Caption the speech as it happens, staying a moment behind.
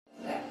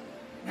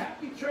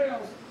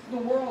trails to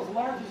the world's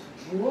largest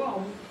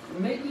drum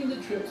making the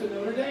trip to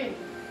Notre Dame.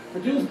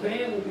 Purdue's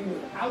band will be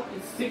without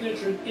its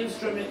signature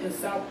instrument in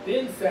South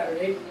Bend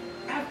Saturday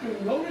after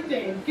Notre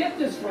Dame, get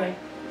this, Frank,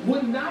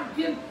 would not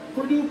give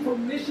Purdue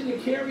permission to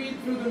carry it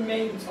through the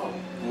main tunnel.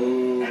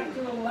 Ooh.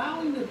 After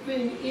allowing the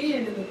thing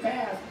in the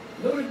past,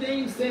 Notre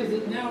Dame says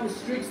it now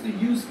restricts the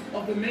use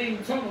of the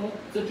main tunnel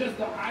to just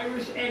the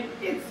Irish and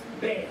its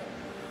band.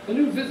 The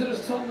new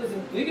visitors' tunnel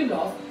isn't big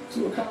enough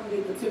to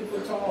accommodate the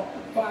 10-foot-tall,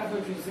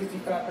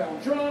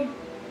 565-pound drum.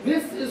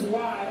 This is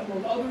why,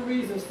 among other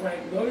reasons,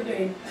 Frank, Notre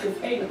Dame is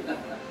hated.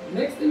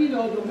 Next thing you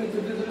know, they'll make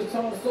the visitors'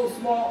 tunnel so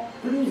small,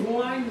 Purdue's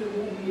linemen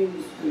won't be able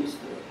to squeeze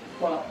through it.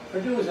 Well,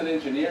 Purdue is an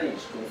engineering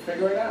school.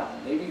 Figure it out.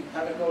 Maybe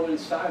have it go in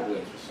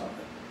sideways or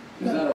something. Is that